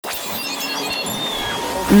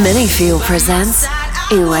Minifeel presents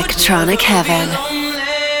Electronic Heaven.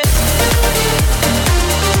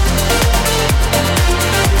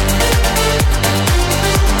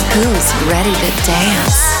 Who's ready to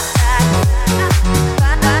dance?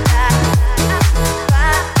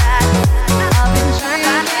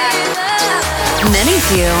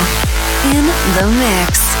 Minifeel in the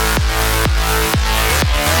mix.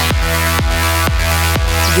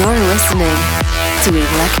 You're listening to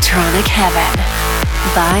Electronic Heaven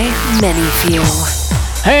by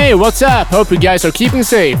Minifeel. Hey, what's up? Hope you guys are keeping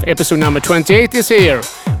safe. Episode number 28 is here.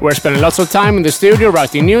 We're spending lots of time in the studio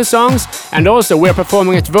writing new songs, and also we're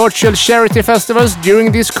performing at virtual charity festivals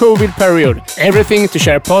during this COVID period. Everything to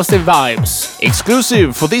share positive vibes.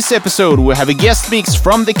 Exclusive for this episode, we have a guest mix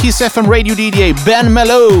from the Kiss FM radio DJ Ben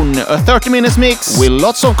Malone. A 30-minute mix with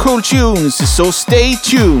lots of cool tunes, so stay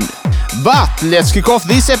tuned. But let's kick off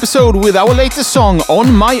this episode with our latest song,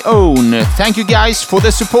 On My Own. Thank you guys for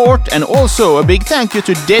the support, and also a big thank you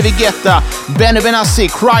to David Guetta, Benny Benassi,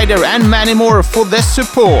 Kryder and many more for the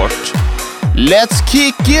support. Let's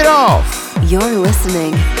kick it off! You're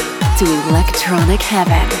listening to Electronic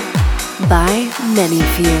Heaven by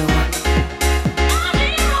Minifeel.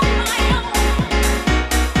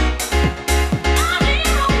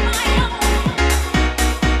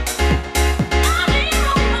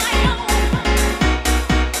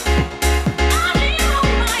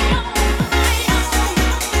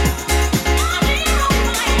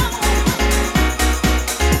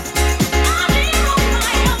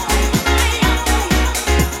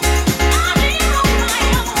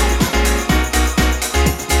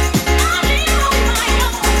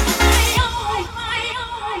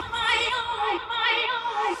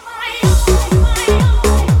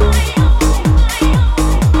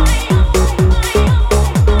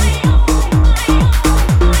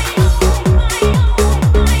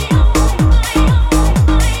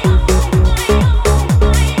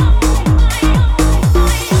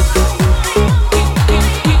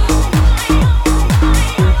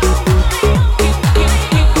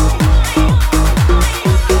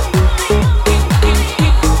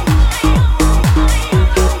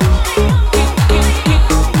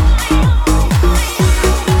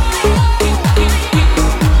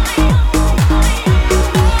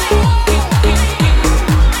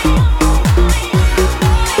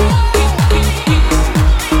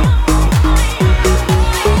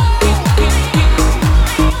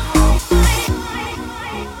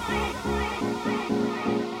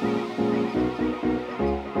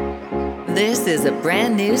 This is a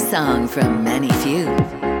brand new song from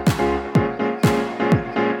Minifeel.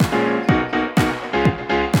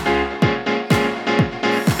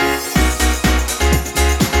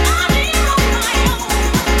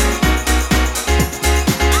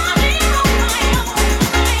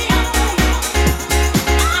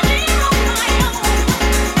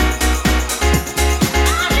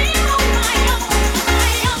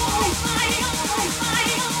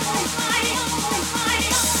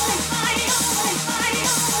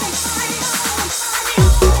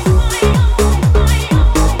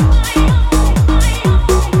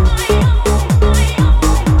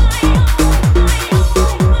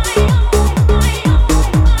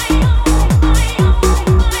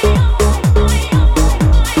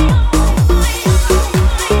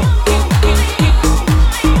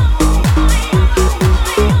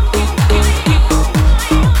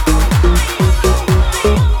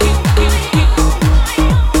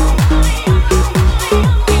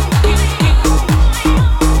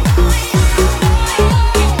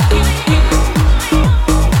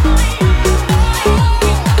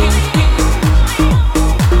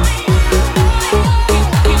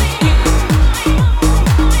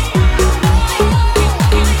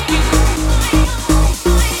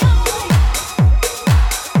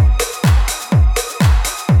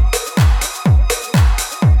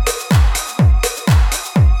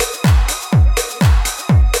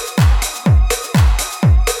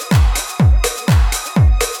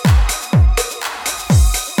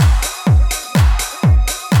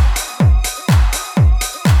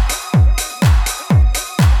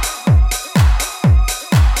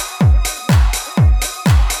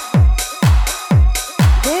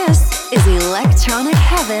 Electronic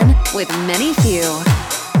Heaven with Minifeel.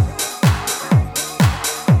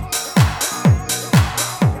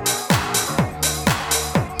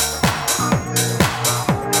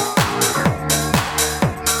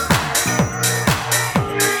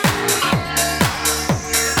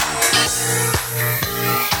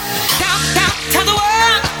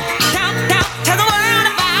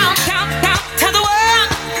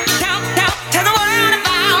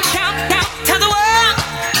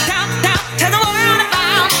 To the world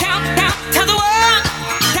about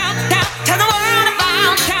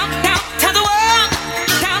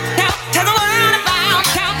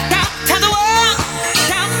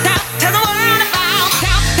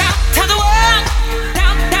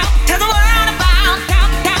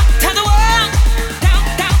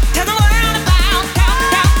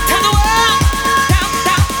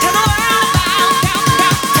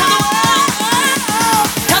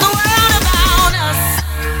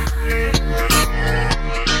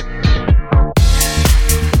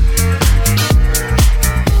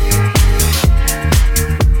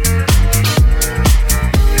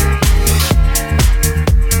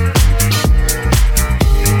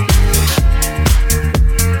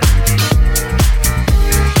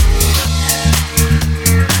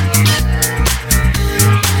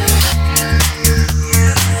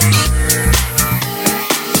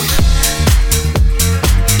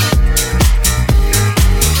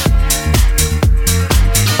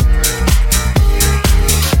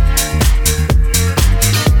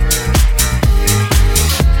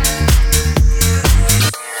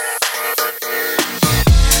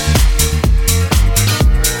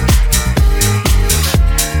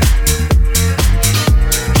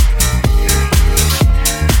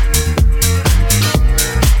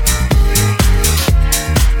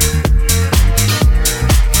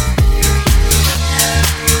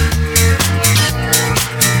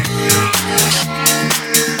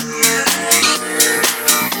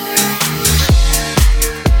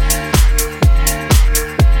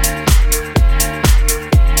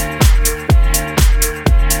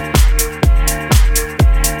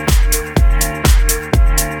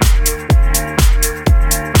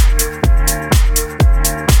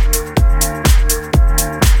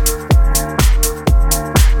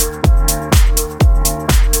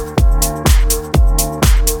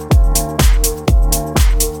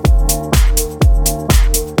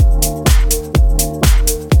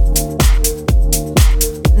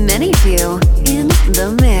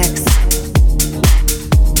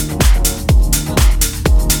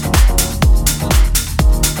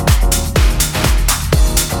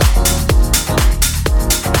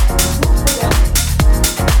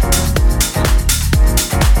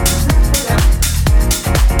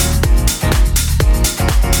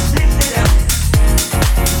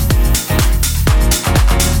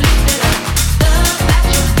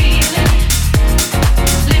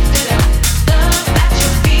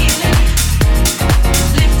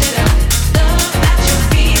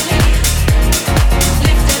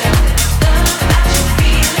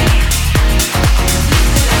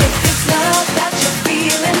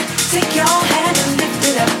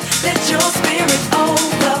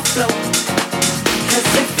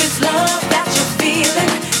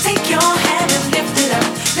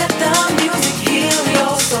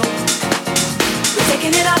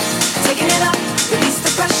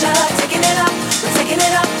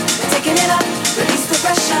taking it up, release the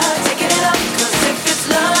pressure, taking it up. 'Cause if it's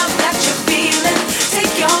love that you're feeling,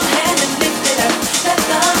 take your hand and lift it up. Let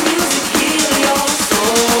the music heal your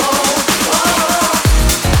soul.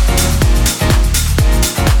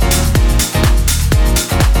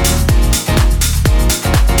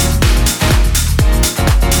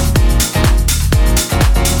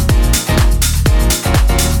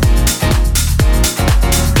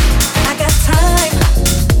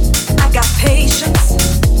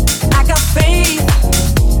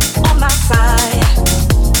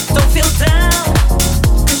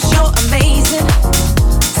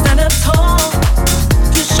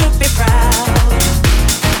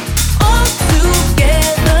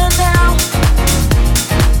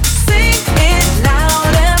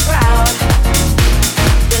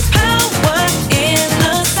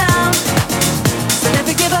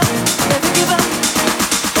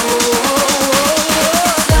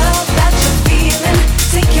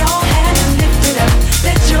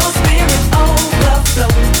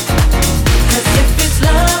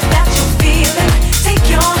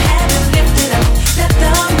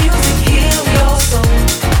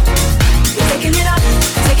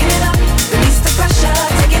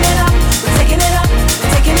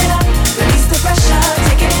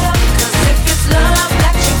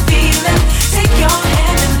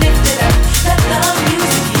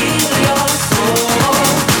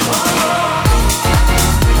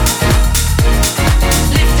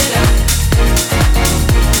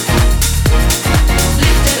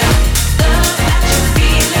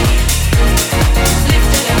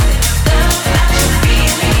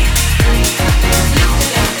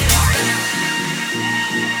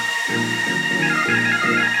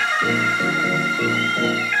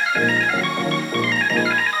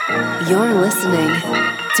 You're listening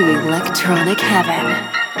to Electronic Heaven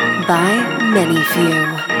by Many Few.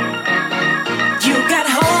 You got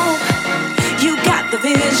hope, you got the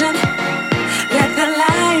vision. Let the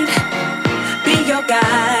light be your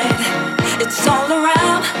guide. It's all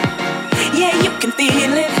around, yeah, you can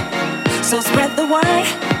feel it. So spread the word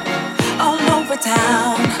all over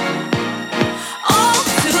town. All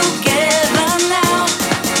together now.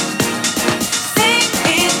 Sing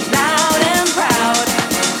it loud and proud.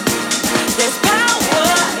 There's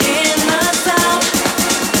power in the sound.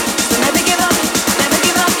 So never give up, never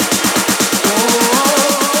give up.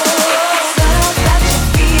 Love that you're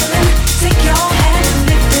feeling, take your hand and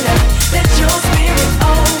lift it up. Let your spirit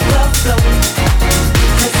overflow.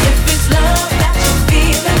 'Cause if it's love that you're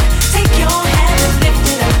feeling, take your hand and lift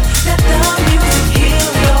it up. Let the music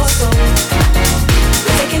heal your soul.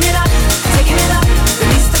 We're taking it up,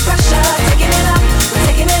 release the pressure, taking it up. We're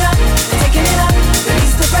taking it up,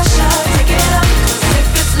 release the pressure, taking it up. 'Cause if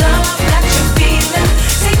it's love that you're feeling,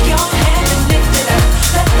 take your hand and lift it up.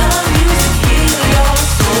 Let the music heal your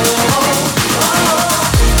soul.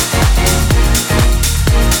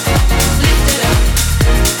 Lift it up.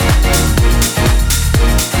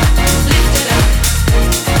 Lift it up. Lift it up.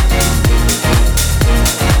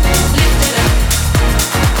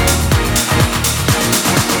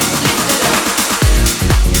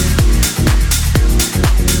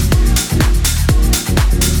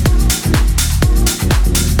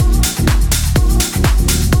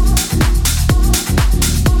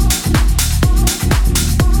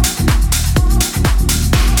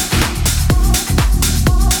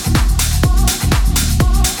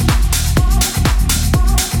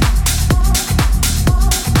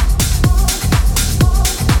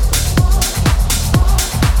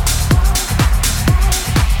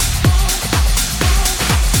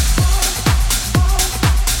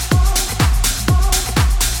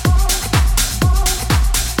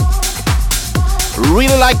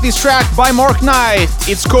 Really like this track by Mark Knight.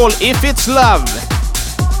 It's called If It's Love.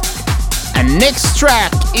 And next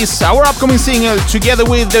track is our upcoming single together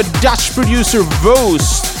with the Dutch producer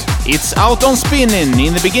Voost. It's out on Spinnin'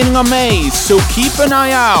 in the beginning of May, so keep an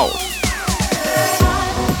eye out.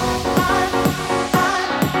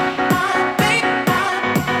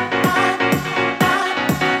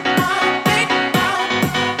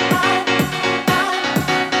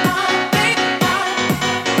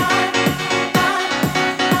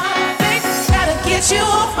 Gotta get you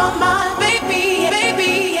off my mind, baby,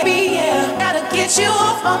 baby, baby, yeah. Gotta get you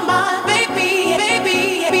off my mind, baby,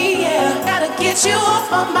 baby, baby, yeah. Gotta get you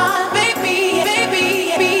off my mind, baby, baby,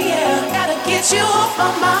 baby, yeah. Gotta get you off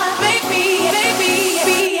my mind, baby, baby,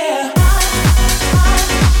 baby, yeah. Gotta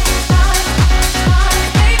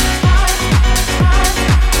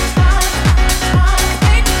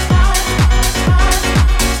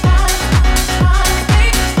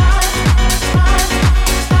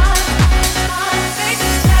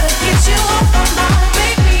get you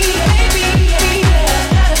off my mind, baby.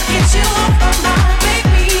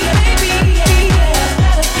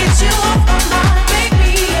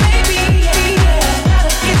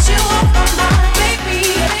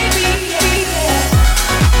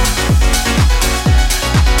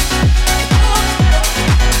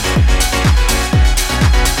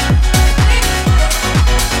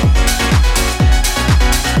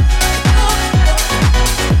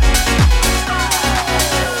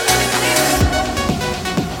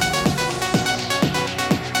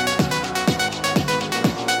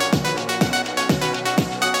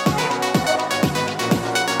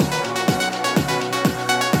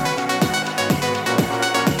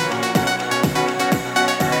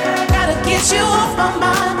 get you off my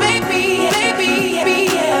mind, baby, baby, baby,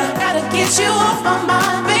 yeah. Gotta get you off my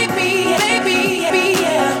mind, baby, baby, baby,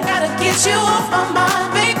 yeah. Gotta get you off my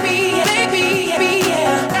mind, baby, baby, baby,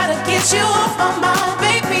 yeah. Gotta get you off my mind,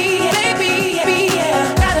 baby, baby, baby, yeah.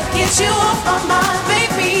 Gotta get you off my mind,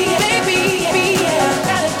 baby, baby, baby, yeah.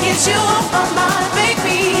 Gotta get you off my mind,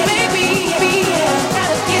 baby, baby, baby, yeah.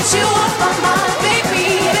 Gotta get you off my mind, baby,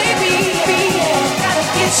 baby, baby, yeah. Gotta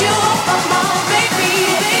get you off my mind, baby,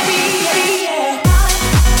 baby, baby, yeah.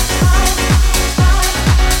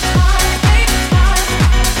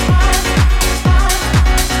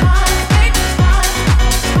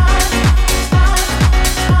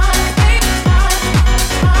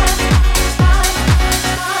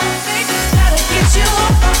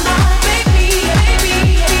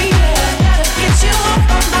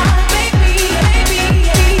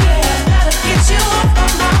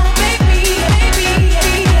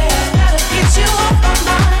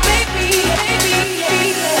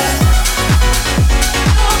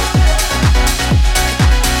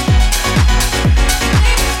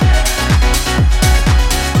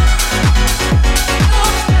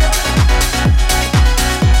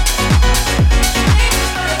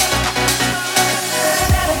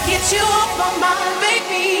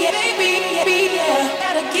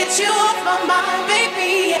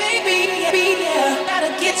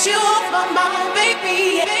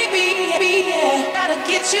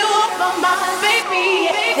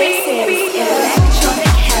 This is Electronic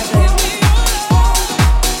Heaven.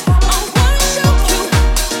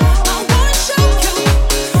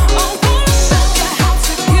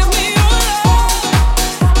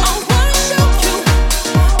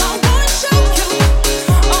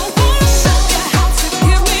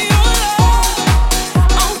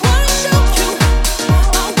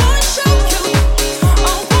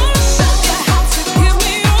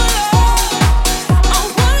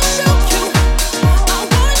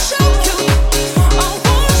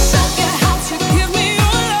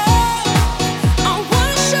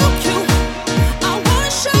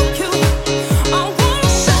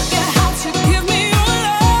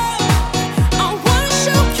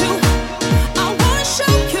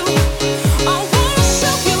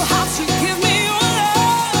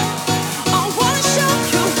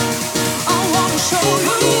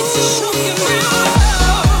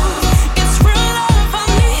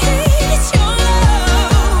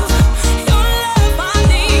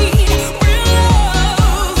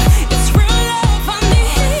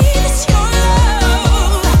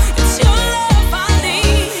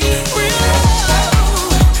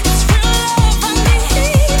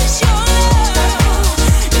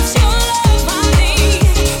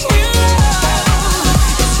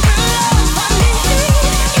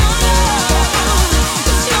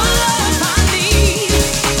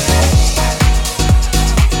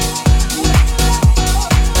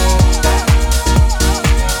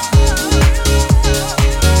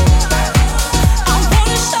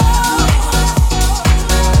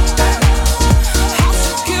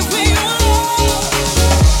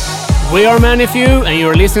 We are Manifew and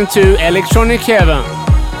you're listening to Electronic Heaven.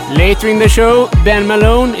 Later in the show, Ben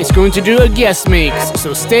Malone is going to do a guest mix,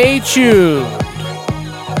 so stay tuned.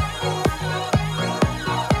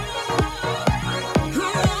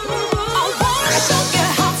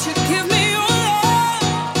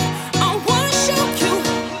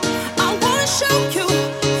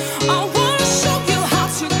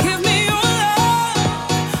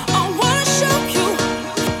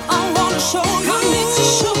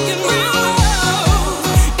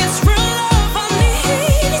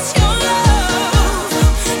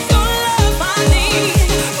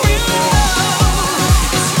 Real love.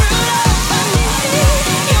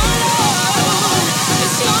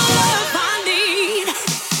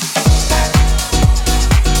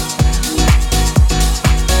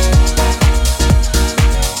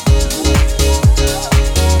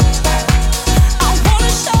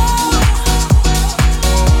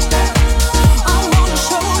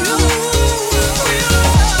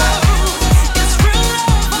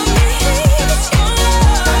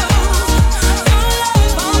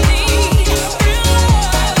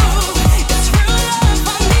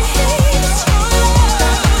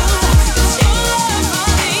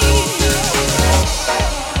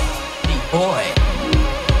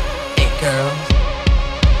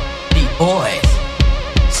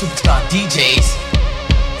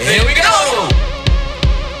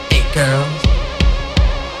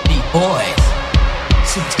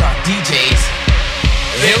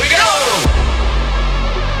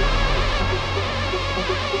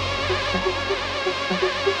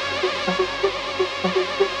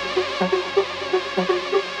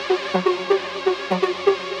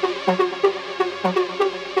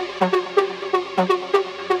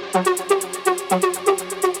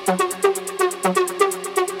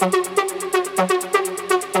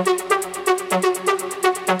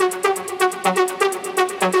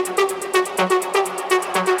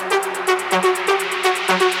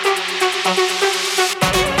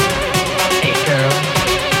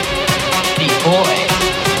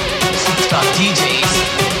 Superstar DJs.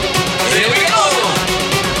 Here we go!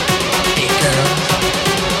 Hey girls,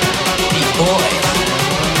 hey boys,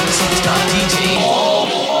 Superstar DJs.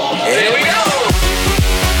 Here we go!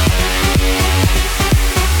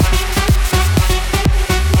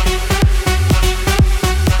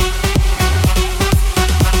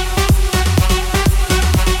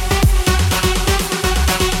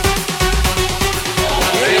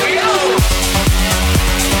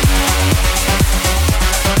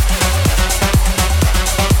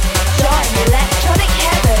 Join Electronic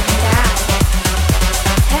Heaven now.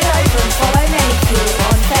 Head over and follow Manifold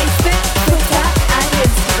on Facebook, Twitter, and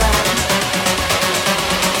Instagram.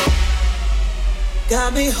 Got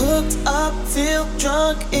me hooked up, feel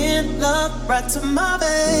drunk in love, right to my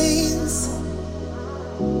veins.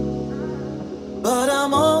 But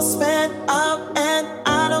I'm all spent out and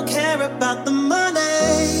I don't care about the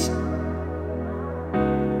money.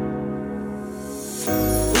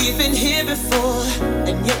 We've been here before,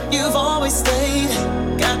 and yet you've always stayed.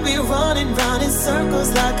 Got me running round in circles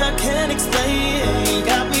like I can't explain.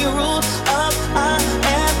 Got me rolled up, I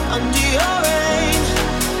am under your rain.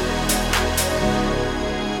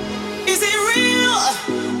 Is it real?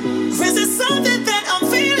 Or is it something that I'm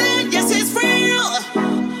feeling? Yes, it's real.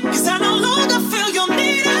 'Cause I no longer feel your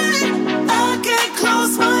need. I can't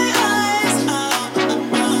close my eyes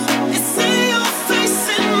and see your face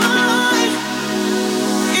in mine.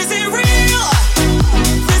 Is it real?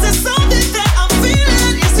 Or is it something that I'm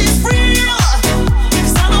feeling? Yes, it's real.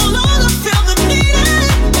 'Cause I no longer feel the need.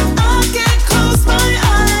 I can't close my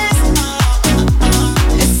eyes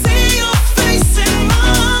and see your face in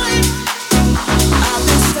mine. I've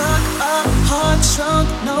been stuck up, heart shrunk,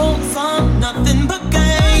 no fun, nothing but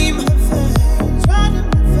game.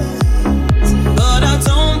 But I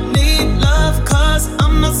don't need love, 'cause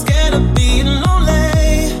I'm not scared of being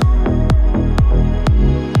lonely.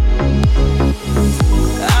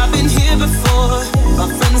 I've been here before, my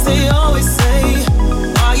friends they always say,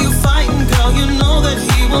 why you fighting, girl, you know that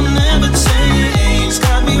he will never change.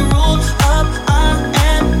 Got me rolled up, I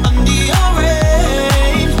am under your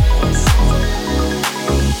rain.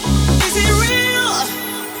 Is it real?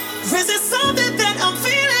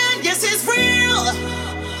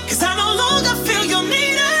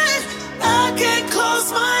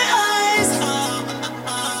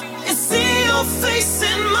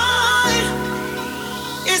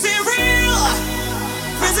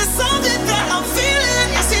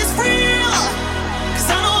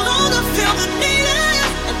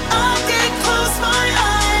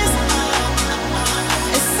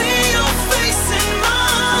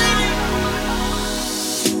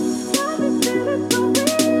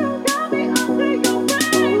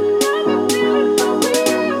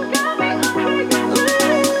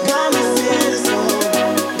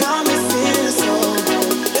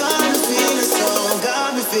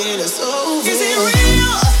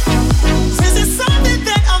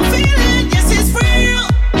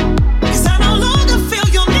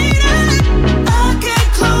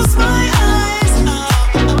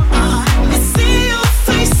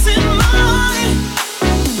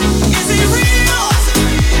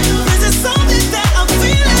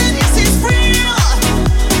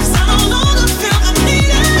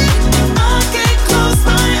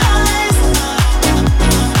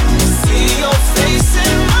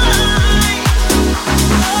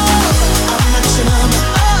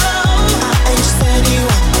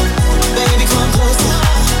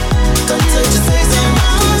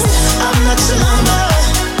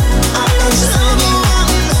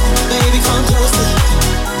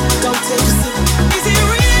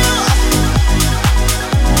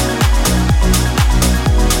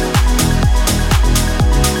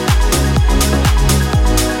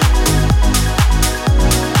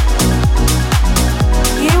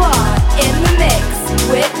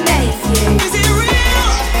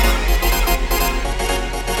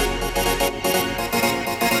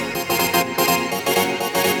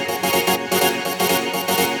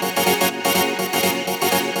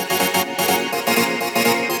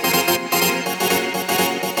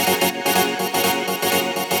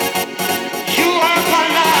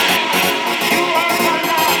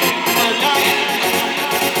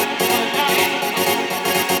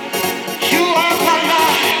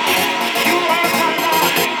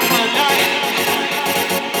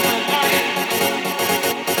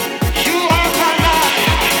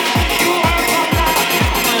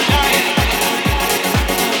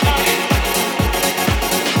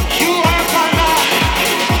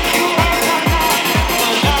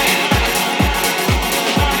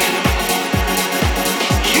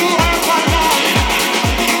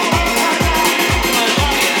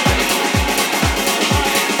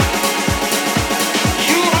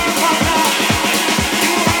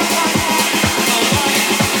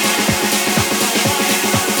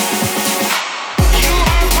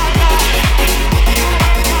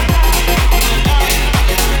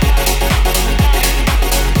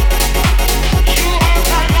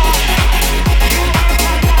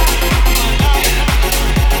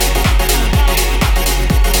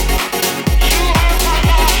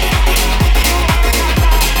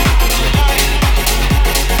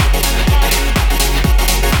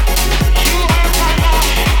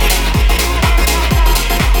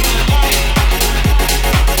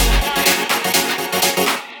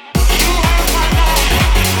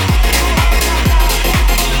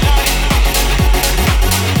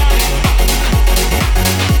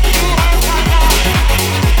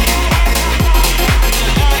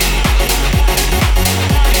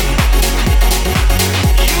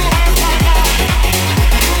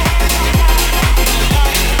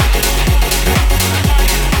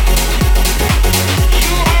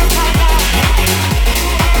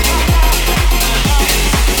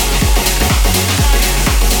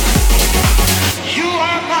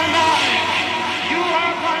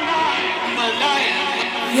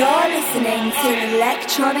 You're listening to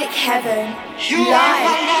Electronic Heaven You are live.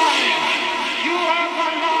 my life. You are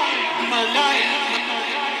my life. My life.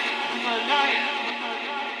 My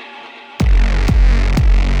life.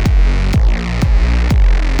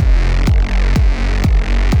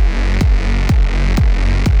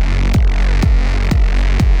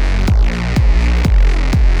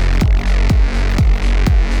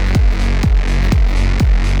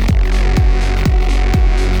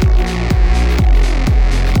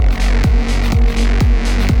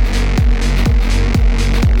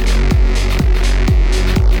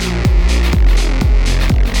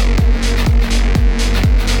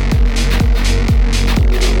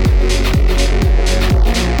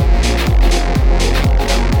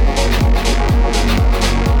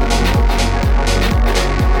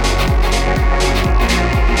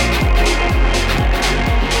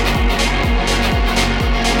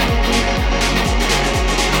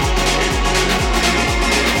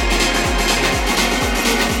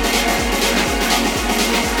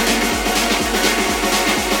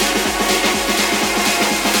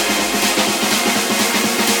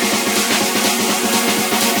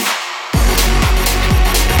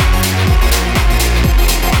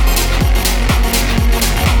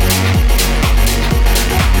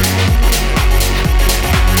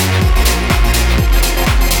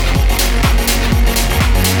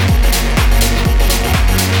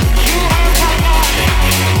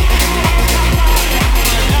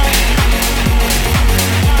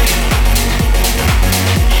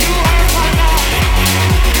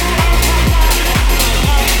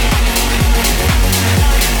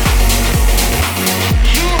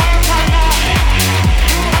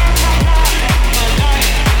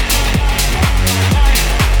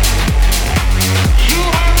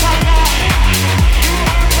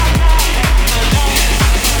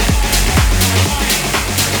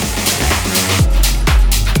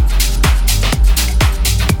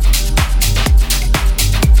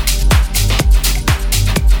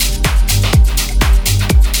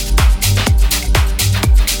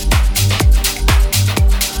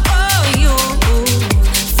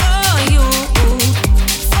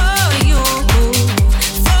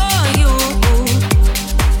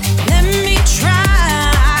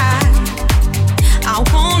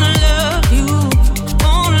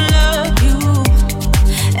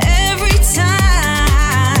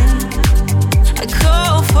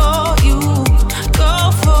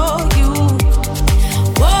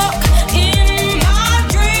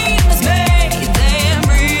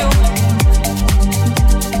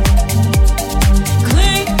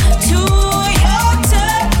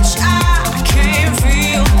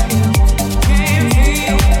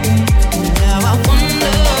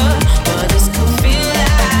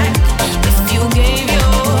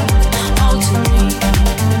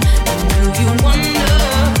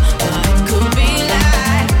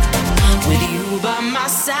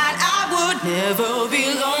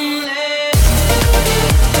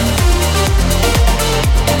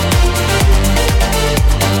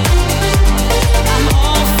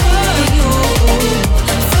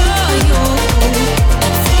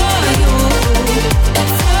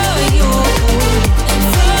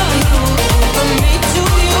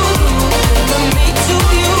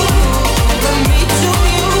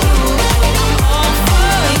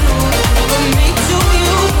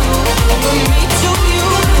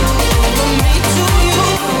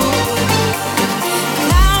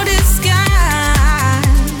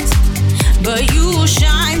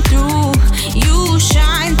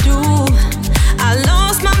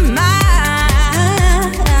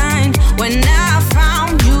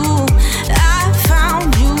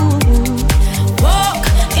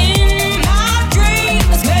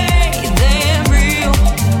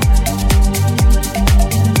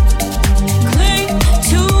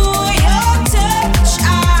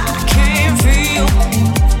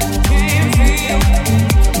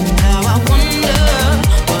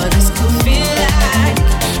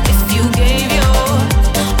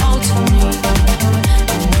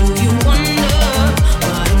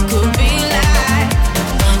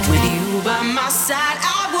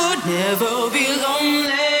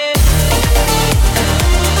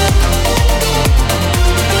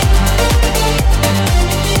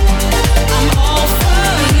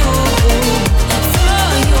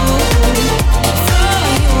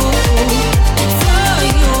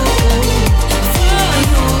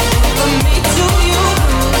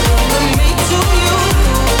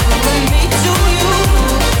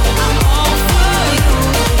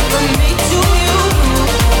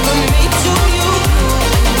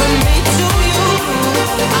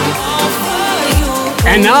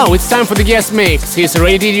 now it's time for the guest mix. He's a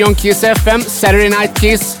radio DJ on Kiss FM, Saturday Night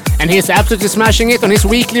Kiss, and he's absolutely smashing it on his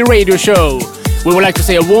weekly radio show. We would like to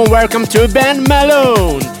say a warm welcome to Ben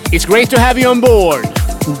Malone. It's great to have you on board.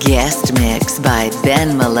 Guest mix by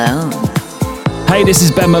Ben Malone. Hey, this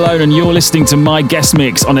is Ben Malone and you're listening to my guest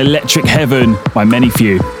mix on Electric Heaven by Many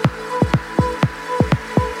Few.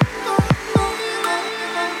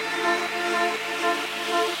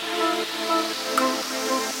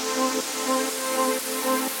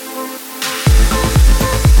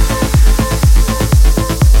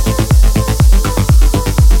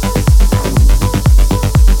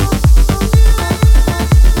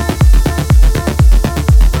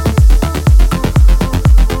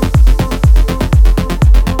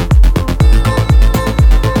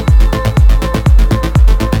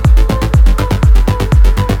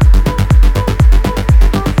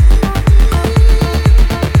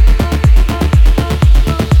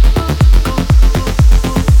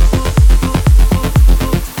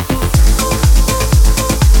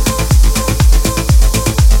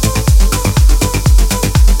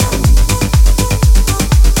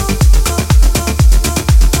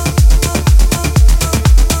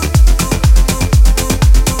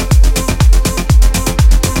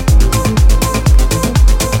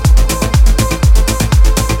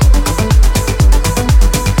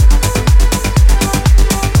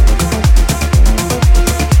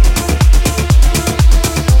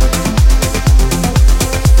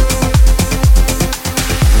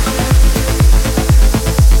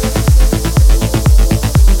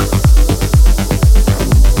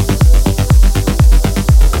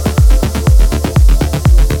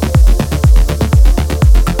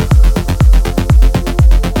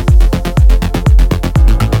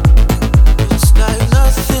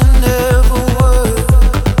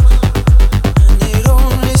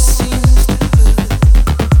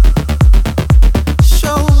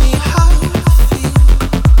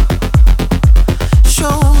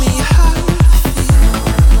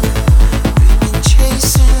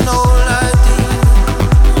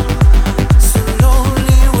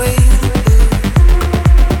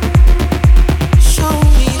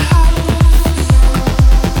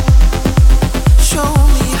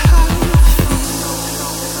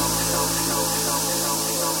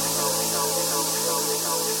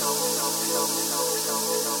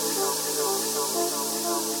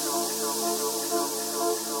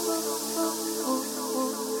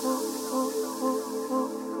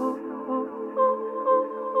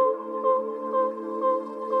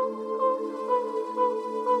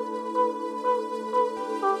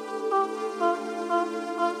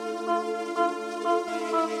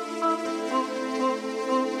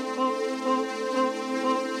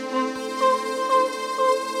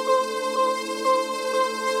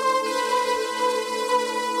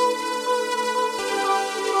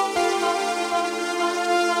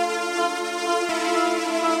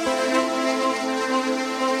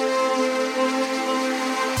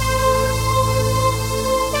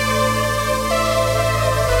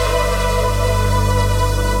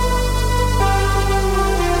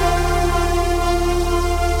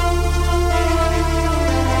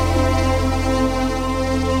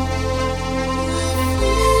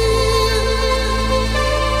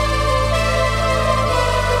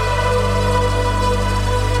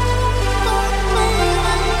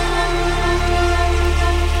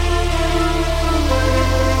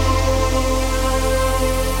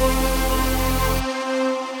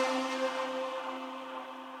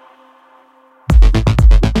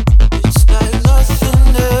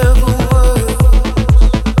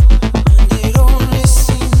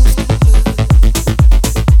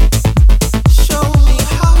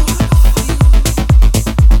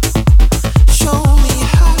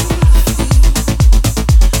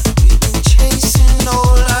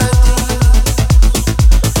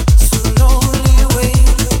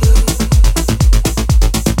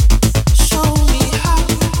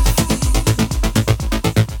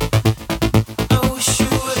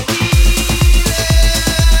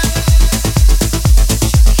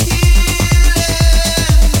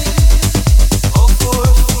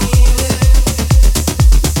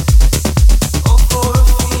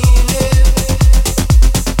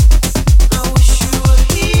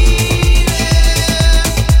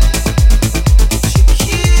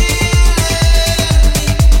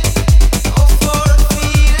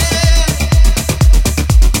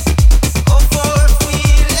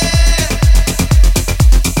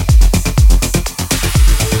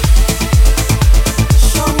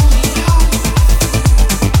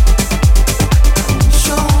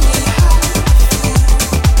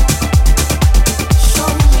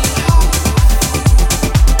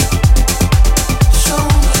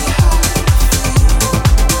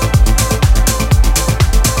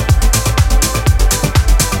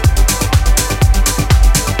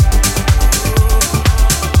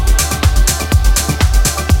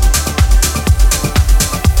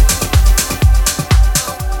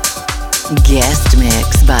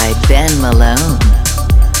 Malone.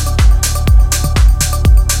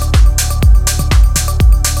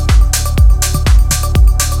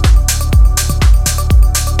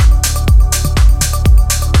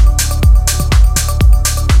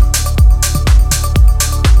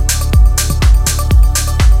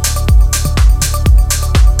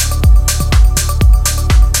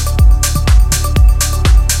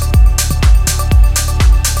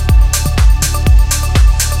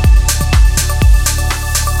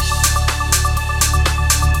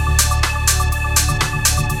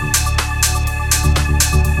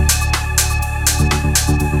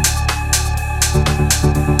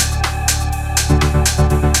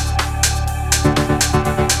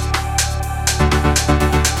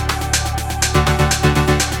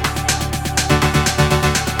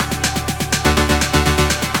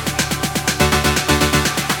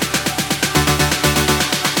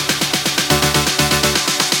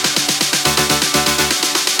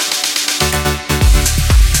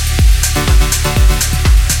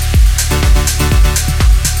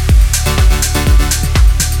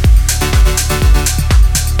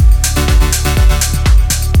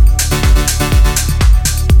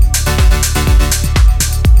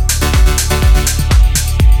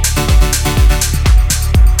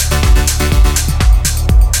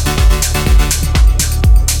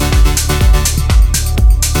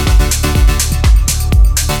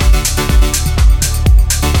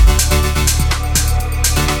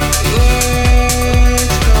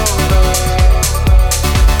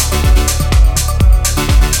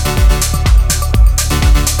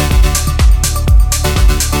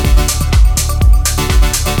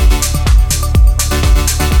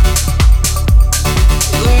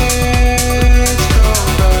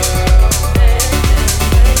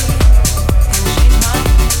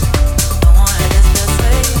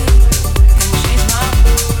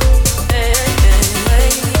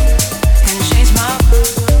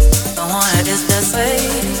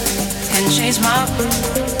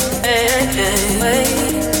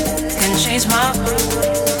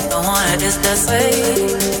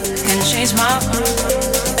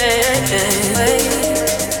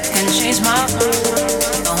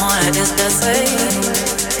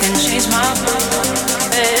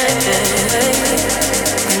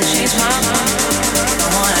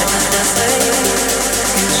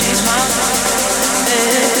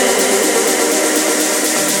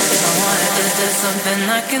 Something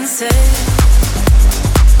I can say.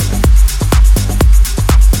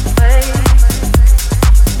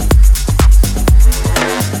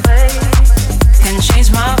 Can change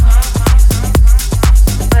my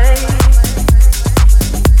way.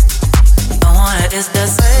 I want it is the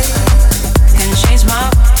same. Can change my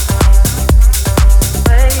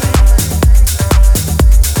way.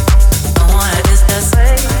 I want it is the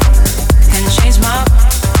same. Can change my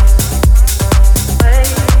way.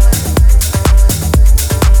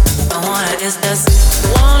 I want it is the same.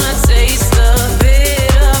 Wanna taste a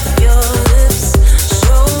bit of your lips.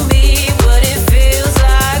 Show me what it feels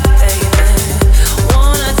like, baby.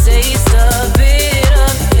 Wanna taste a bit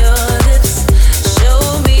of your lips. Show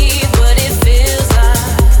me what it feels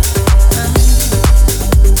like.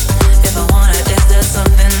 If I want it, is there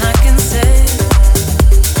something I can say?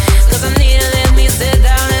 'Cause I need to let me sit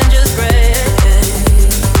down and just breathe.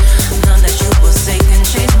 None that you will say can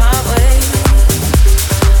change my way.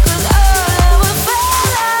 'Cause all I would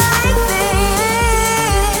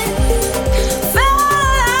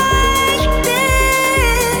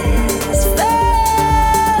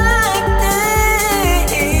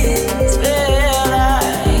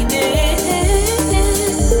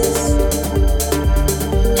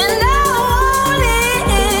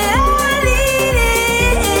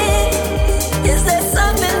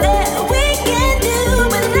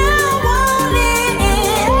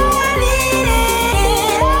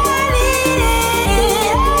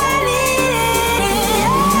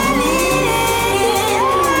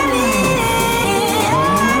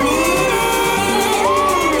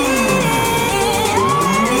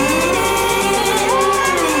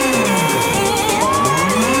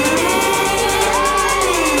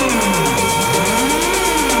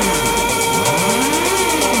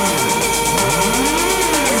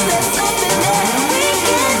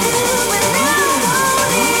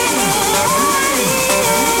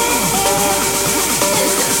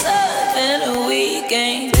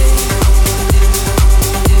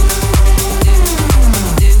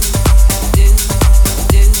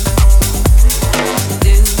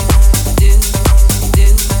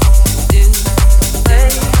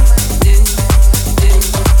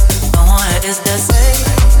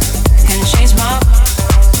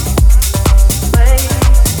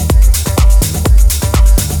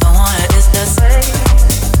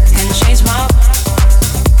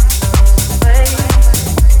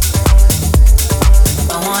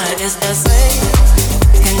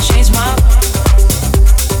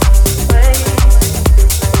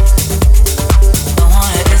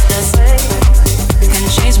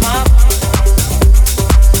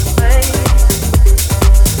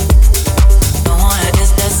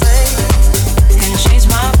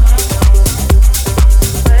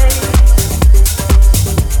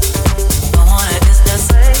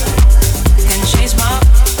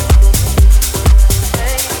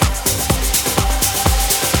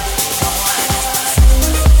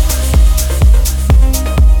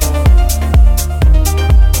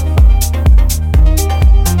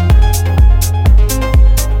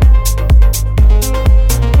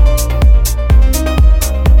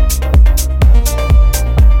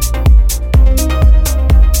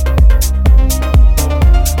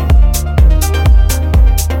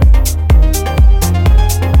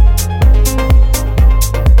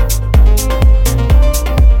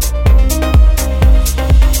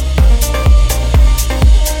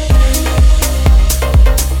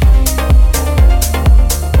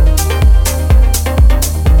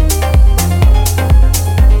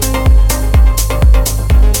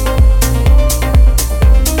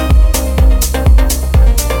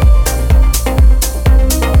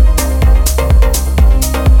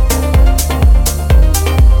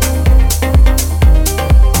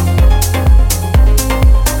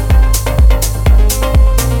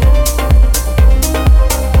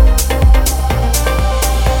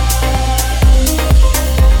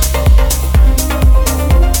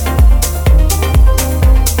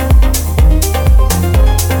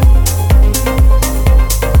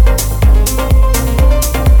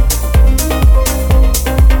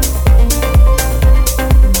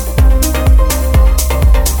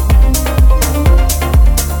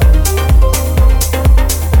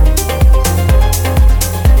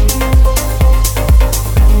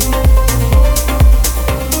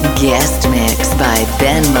Guest mix by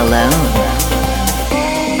Ben Malone.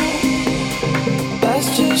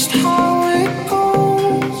 That's just how it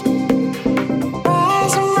goes.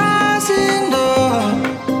 Rising up,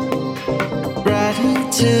 right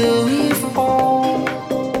until we fall.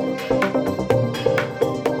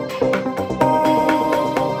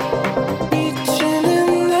 Reaching in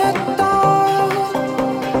the dark,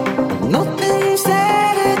 nothing's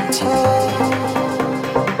there to touch.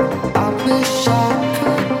 I wish I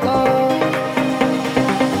could love.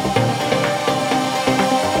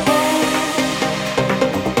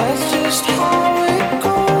 That's just how it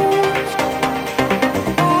goes.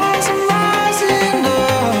 Rising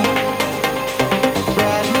up,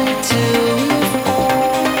 right until we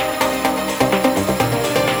fall.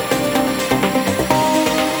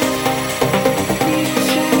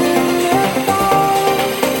 Reaching in the dark,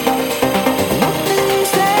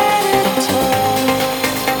 nothing's there to touch.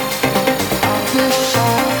 I wish I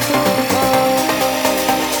could love.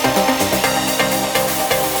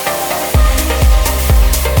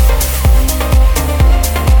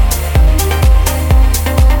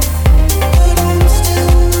 But I'm still numb. But I'm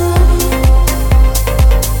still numb.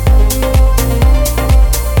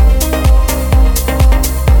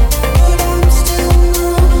 But I'm still numb. But I'm still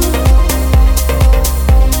numb.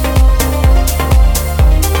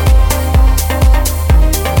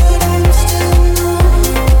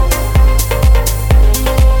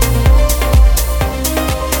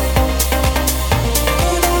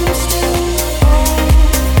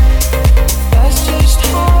 That's just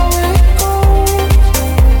how it goes.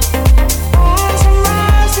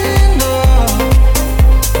 Rising up,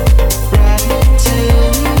 right until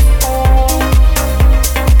we fall.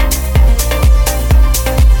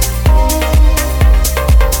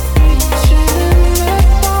 Reaching in the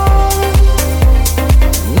dark,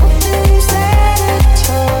 nothing's there to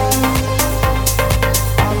touch.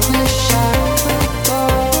 I wish I could go,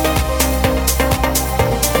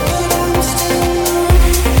 but I'm still numb.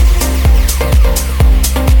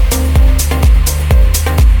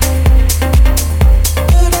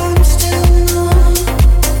 But I'm still numb.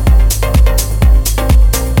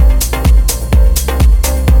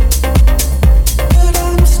 But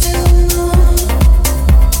I'm still numb.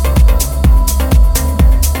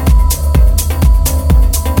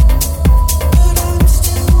 But I'm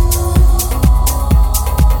still numb.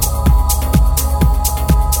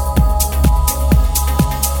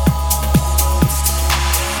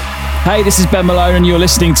 Hey, this is Ben Malone, and you're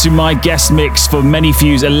listening to my guest mix for Many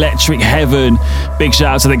Fuse Electric Heaven. Big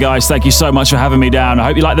shout out to the guys. Thank you so much for having me down. I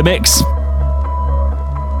hope you like the mix.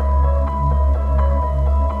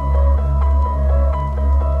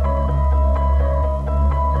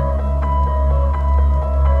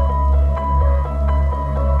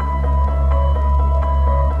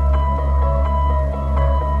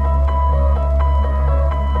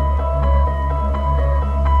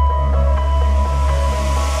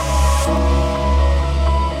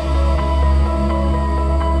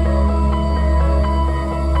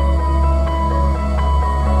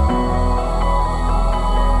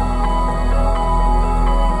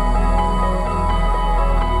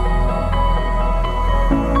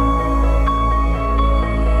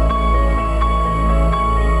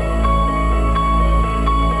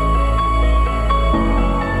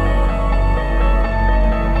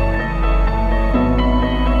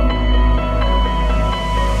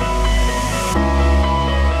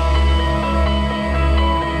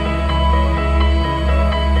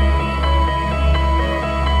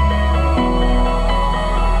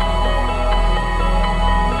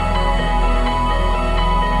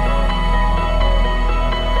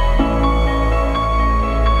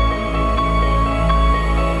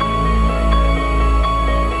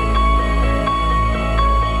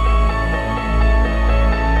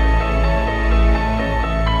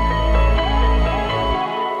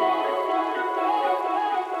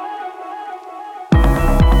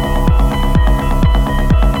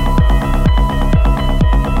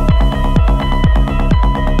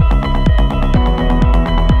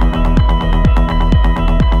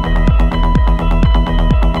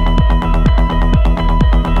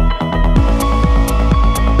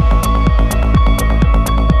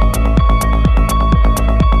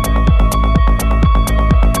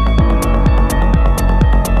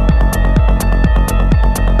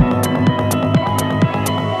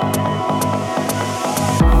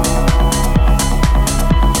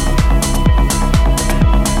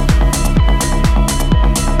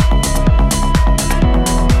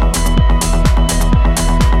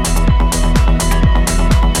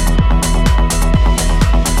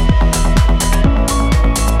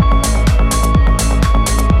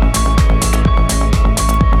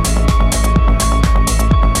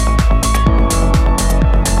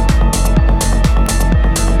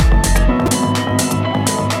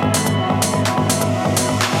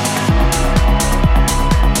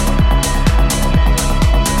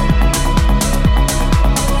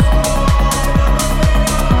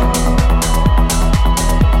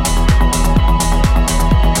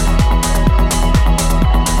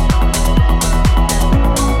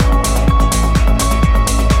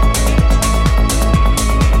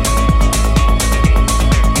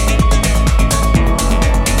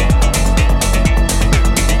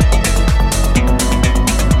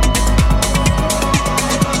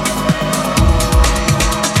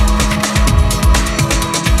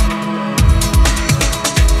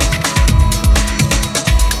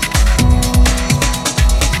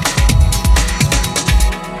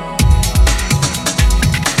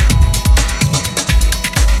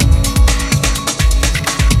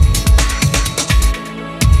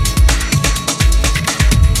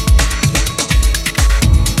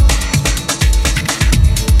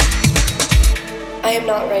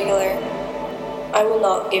 regular. I will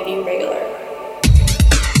not give you regular.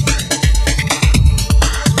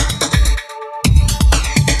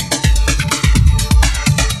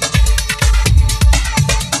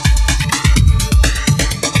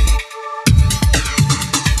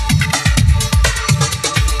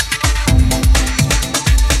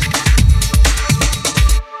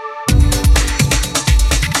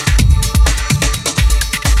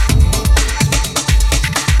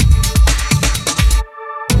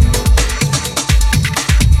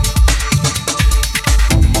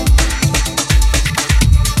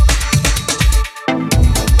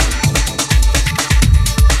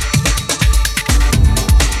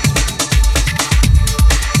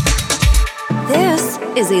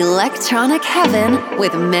 Is Electronic Heaven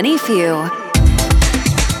with Many Few.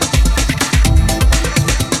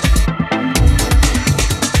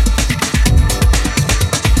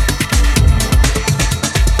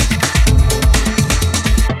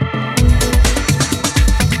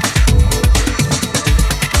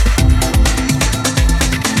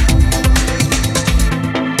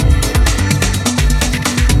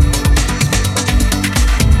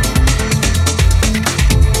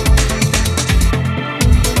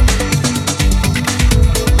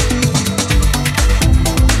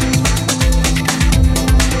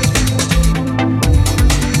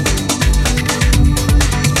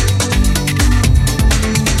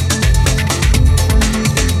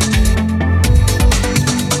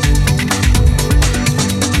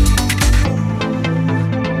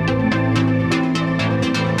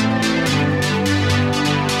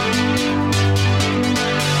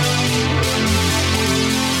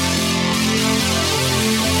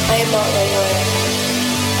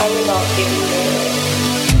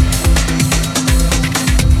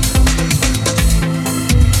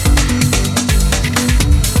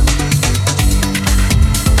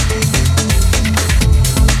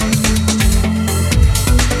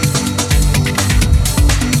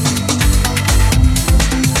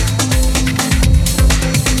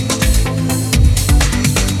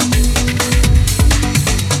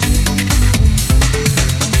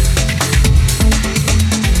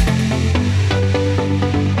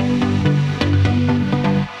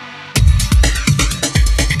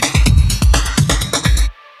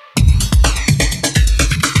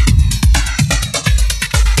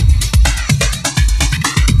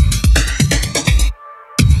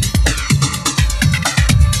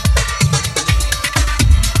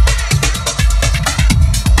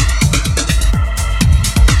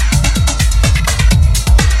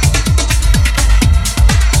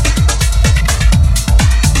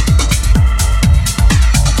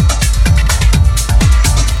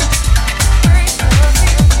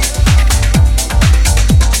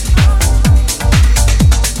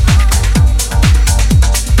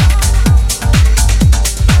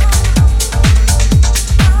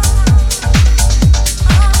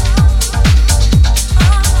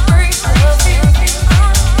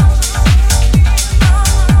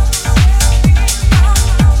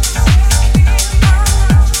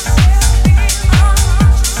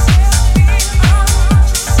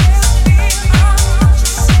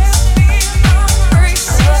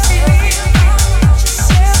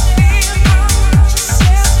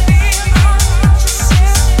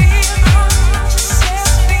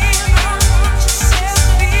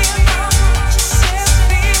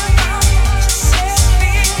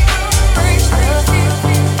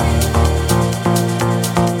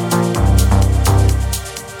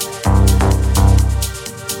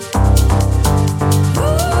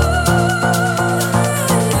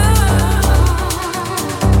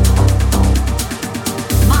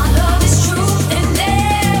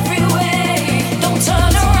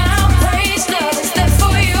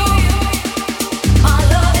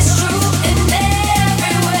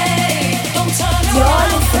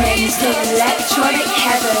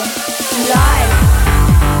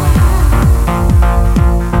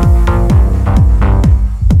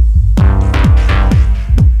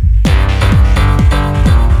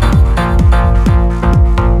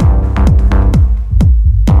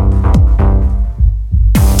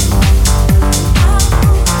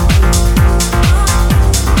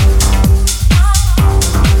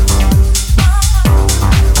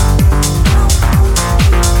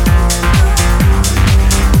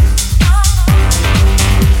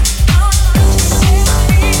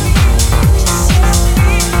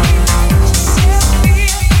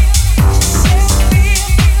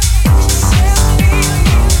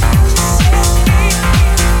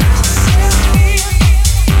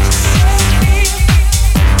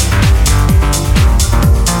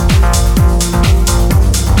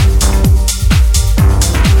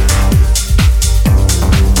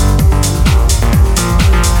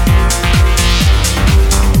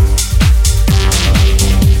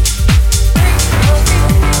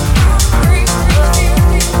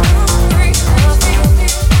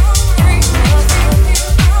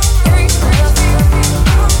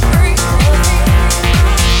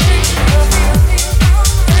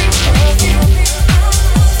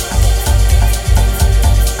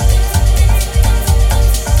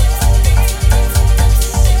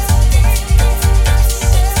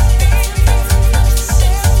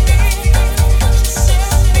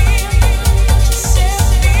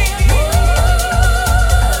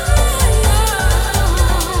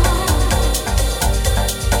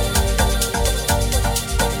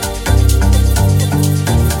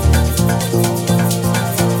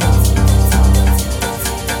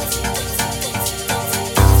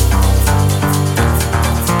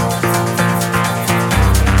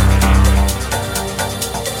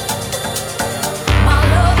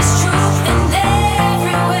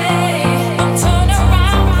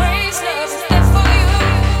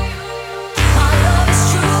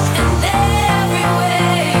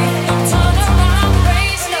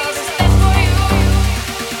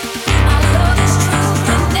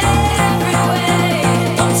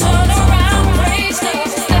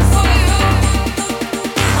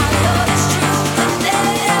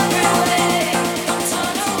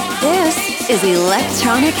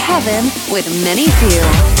 electronic heaven with Many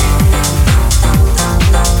Few.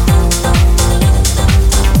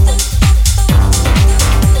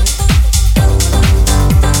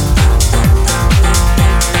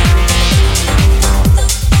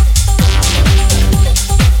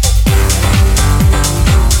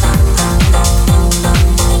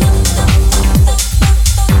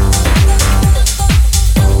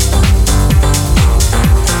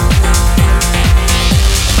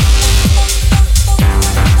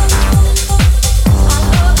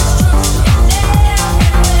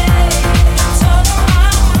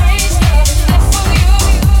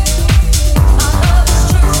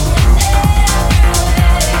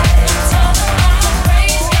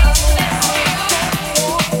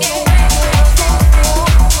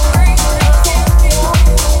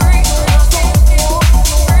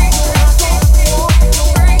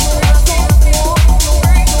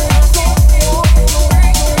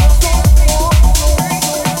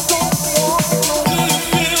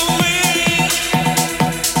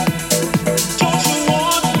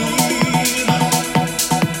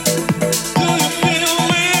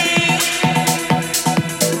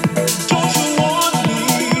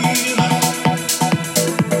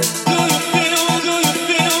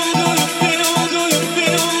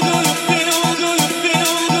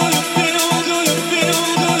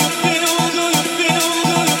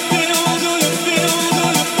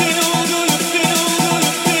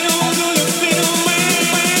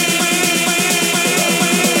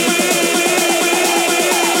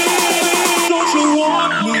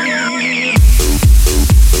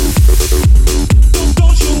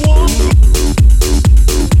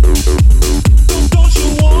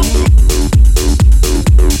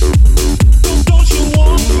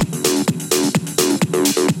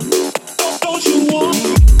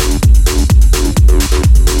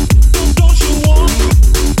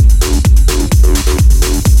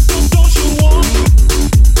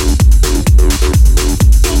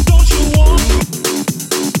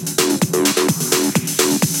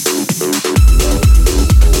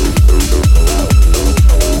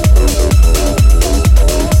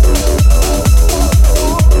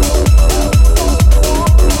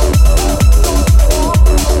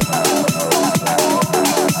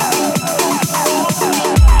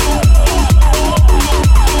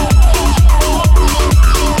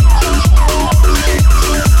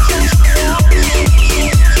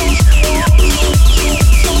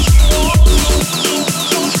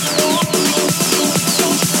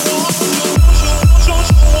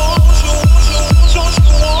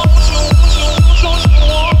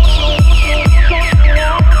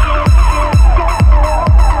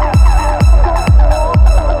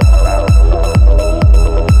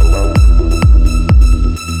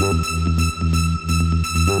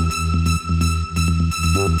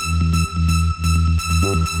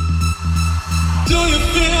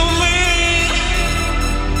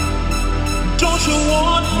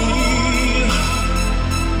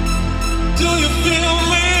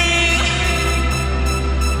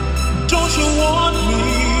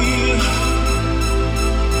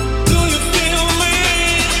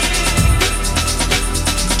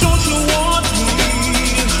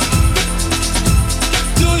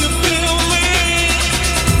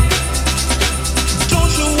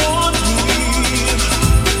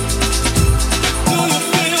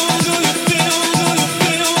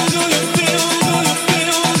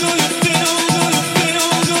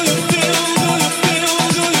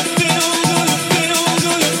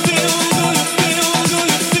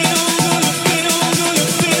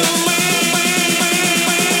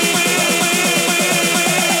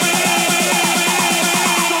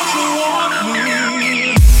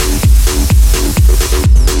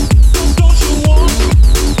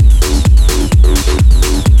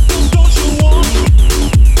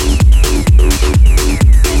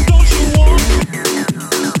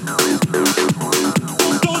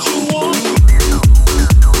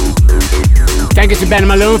 Thank you to Ben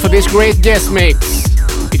Malone for this great guest mix.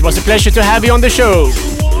 It was a pleasure to have you on the show.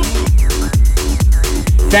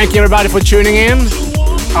 Thank you everybody for tuning in.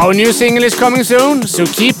 Our new single is coming soon, so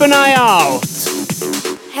keep an eye out.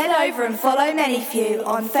 Head over and follow Many Few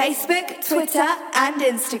on Facebook, Twitter and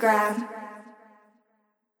Instagram.